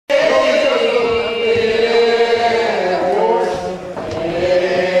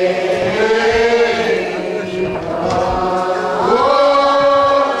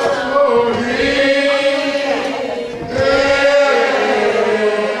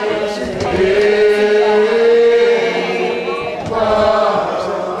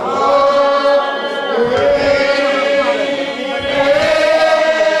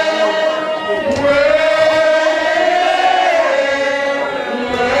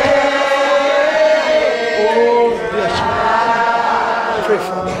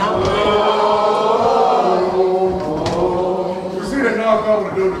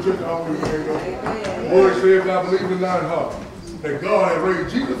said, I believe in thine heart, that God had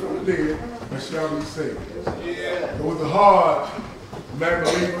raised Jesus from the dead and shall be saved. Yeah. So with the heart, man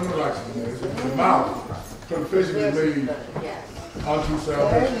believe in the righteousness, and the mouth, confession is made unto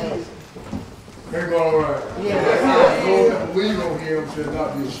salvation. Ain't God all right? Yeah. Those that believe on him shall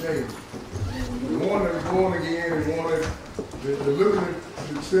not be ashamed. The one that is born again and one that deliberately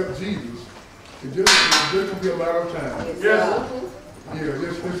accept Jesus, it's just going to be a matter of time. Yes. Yeah,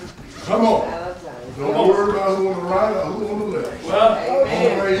 just come on. Don't worry about who on the right or who on the left. Well, the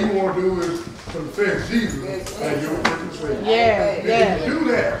only thing you want to do is confess Jesus as your personal Savior. Yeah. If you do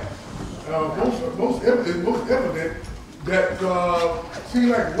that, most evident that seems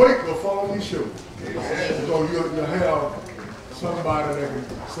like weight will fall on your shoulder. So you'll have somebody that can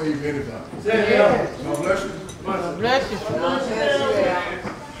save anybody. Yeah. God bless you. God bless you. God bless you.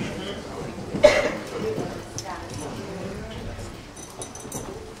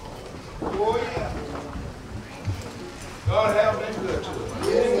 Oh, yeah. God have been good to us.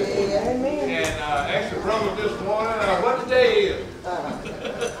 Amen. And asked the brother this morning what the day is.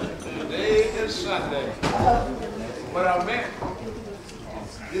 Today is Sunday. What I meant,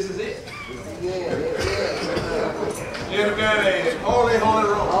 this is it. It's been a holy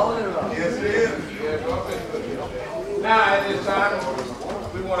road. Yes, it is. Yeah, God been good. Now, at this time,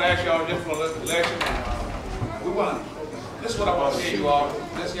 we want to ask y'all just for a little election. This is what I want to tell you all.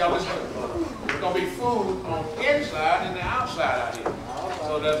 Let's y'all listen. There's going to be food on the inside and the outside out here.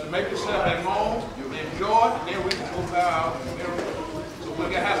 So that to make yourself at home, enjoy it, and then we can go out. So we're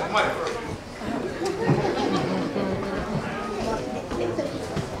going to have some money first.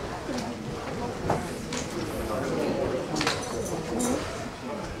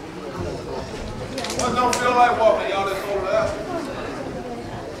 Well, don't feel like walking, y'all that's over there.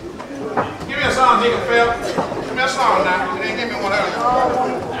 Give me a song, Deacon Phelps. Give me a song now. You didn't give me one earlier.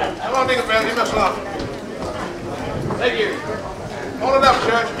 Come on, Deacon Phelps, give me a song. Thank you. Hold it up,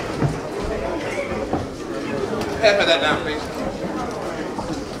 church. Pass me that down, please.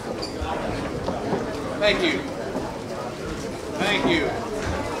 Thank you. Thank you.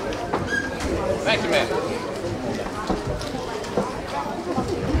 Thank you, man.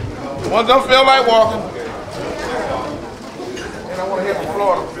 One don't feel like walking. And I want to hear from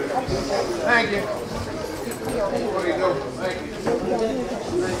Florida. Thank you. What do you do? Thank you.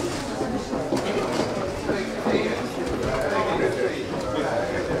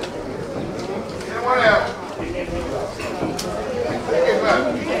 Anyone else? Thank you,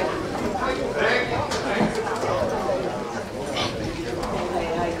 brother. Thank you.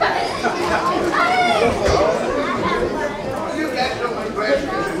 You got so much pressure.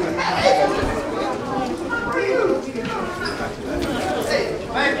 Thank you.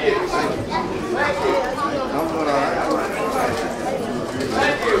 Thank you.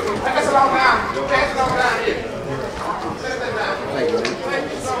 Thank you. Pass it on down. Pass it on down here. Pass it down. Thank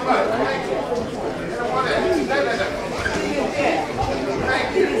you so much.